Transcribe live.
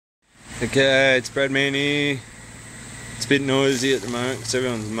Okay, it's Bradman here. It's a bit noisy at the moment because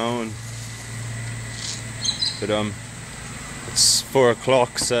everyone's mowing. But it's 4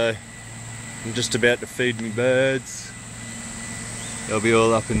 o'clock, so I'm just about to feed me birds. They'll be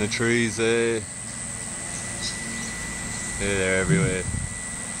all up in the trees there. Yeah, they're everywhere.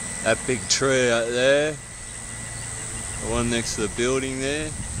 That big tree out there, the one next to the building there,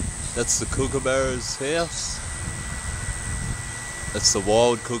 that's the kookaburra's house. That's the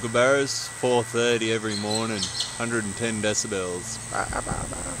wild kookaburras, 4:30 every morning, 110 decibels.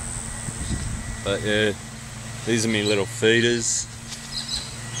 But yeah, these are my little feeders.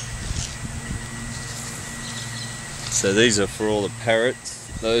 So these are for all the parrots,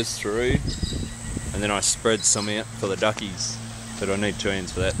 those three. And then I spread some out for the duckies. But I need 2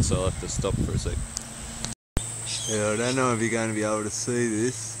 hands for that, so I'll have to stop for a sec. Yeah, I don't know if you're going to be able to see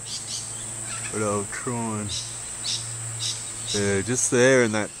this, but I'll try and... Yeah, just there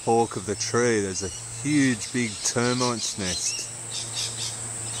in that fork of the tree, there's a huge big termite's nest.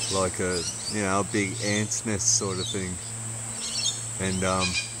 Like a, you know, a big ant's nest sort of thing. And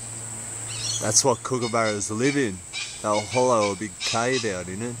that's what kookaburras live in. They'll hollow a big cave out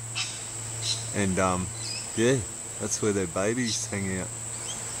in it. And yeah, that's where their babies hang out.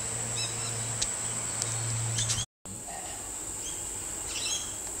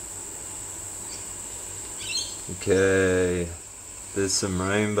 Okay, there's some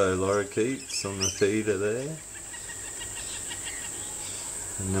rainbow lorrikeets on the feeder there.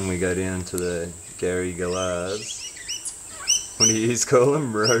 And then we go down to the galahs. What do you call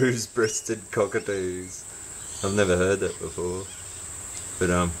them? Rose-breasted cockatoos. I've never heard that before.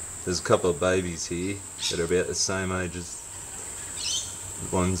 But there's a couple of babies here that are about the same age as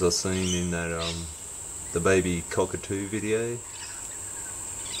the ones I've seen in that the baby cockatoo video.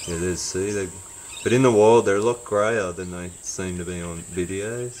 Yeah, there's, see, but in the wild they're a lot greyer than they seem to be on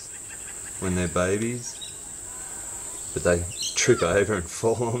videos when they're babies. But they trip over and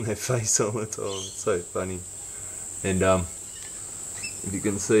fall on their face all the time. It's so funny. And if you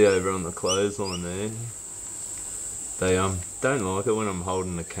can see over on the clothesline there, they don't like it when I'm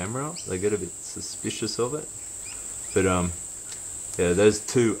holding the camera up. They get a bit suspicious of it. But yeah, there's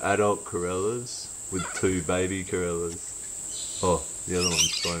 2 adult corellas with 2 baby corellas. Oh, the other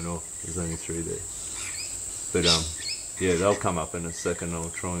one's blown off. There's only 3 there. But yeah, they'll come up in a second. I'll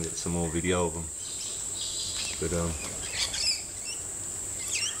try and get some more video of them. But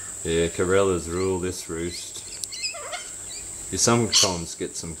yeah, corellas rule this roost. You sometimes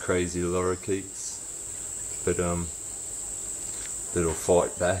get some crazy lorrikeets, but that'll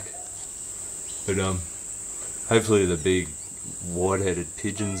fight back. But hopefully the big white-headed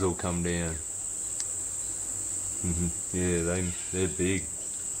pigeons will come down. Yeah, they're big.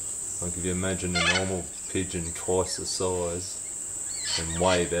 Like if you imagine a normal pigeon twice the size and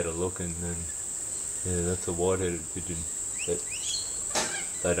way better looking, then yeah, that's a white-headed pigeon. But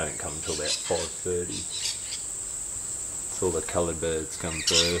they don't come till about 5:30. So all the coloured birds come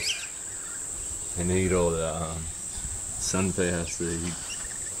first and eat all the sunflower seed.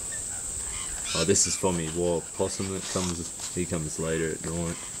 Oh, this is for me wild possum that comes. He comes later at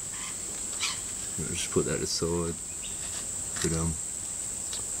night. I'll just put that aside. But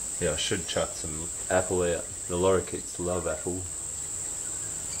yeah, I should chuck some apple out. The lorrikeets love apple.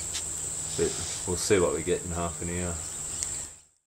 But we'll see what we get in half an hour.